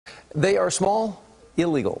They are small,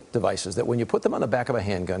 illegal devices that when you put them on the back of a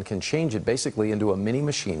handgun can change it basically into a mini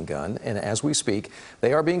machine gun. And as we speak,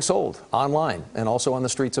 they are being sold online and also on the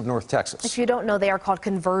streets of North Texas. If you don't know, they are called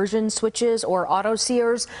conversion switches or auto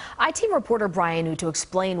sears. I-Team reporter Brian New to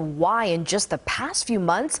explain why in just the past few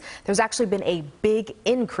months there's actually been a big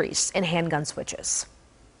increase in handgun switches.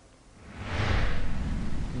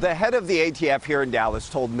 The head of the ATF here in Dallas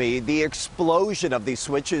told me the explosion of these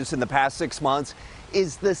switches in the past 6 months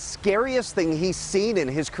is the scariest thing he's seen in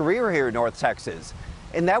his career here in North Texas.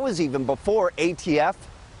 And that was even before ATF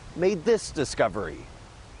made this discovery.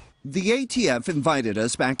 The ATF invited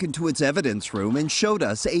us back into its evidence room and showed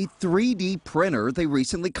us a 3D printer they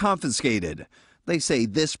recently confiscated. They say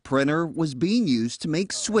this printer was being used to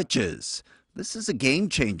make switches. This is a game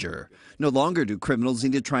changer. No longer do criminals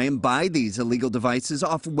need to try and buy these illegal devices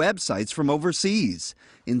off websites from overseas.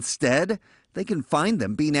 Instead, they can find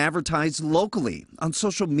them being advertised locally on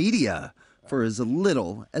social media for as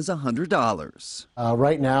little as $100.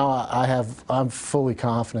 Right now, I'm fully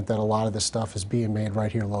confident that a lot of this stuff is being made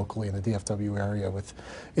right here locally in the DFW area with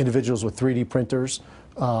individuals with 3D printers.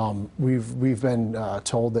 We've been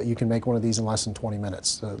told that you can make one of these in less than 20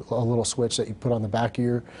 minutes. A little switch that you put on the back of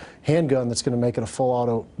your handgun that's going to make it a full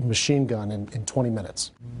auto machine gun in 20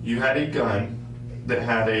 minutes. You had a gun that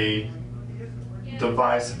had a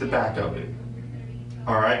device at the back of it.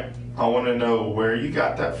 All right, I want to know where you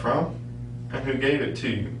got that from and who gave it to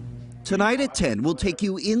you. Tonight at 10, we'll take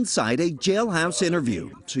you inside a jailhouse interview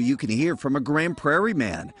so you can hear from a Grand Prairie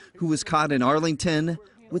man who was caught in Arlington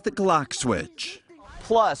with a Glock switch.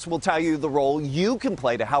 Plus, we'll tell you the role you can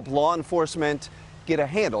play to help law enforcement get a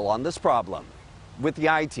handle on this problem. With the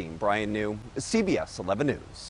I-Team, Brian New, CBS 11 News.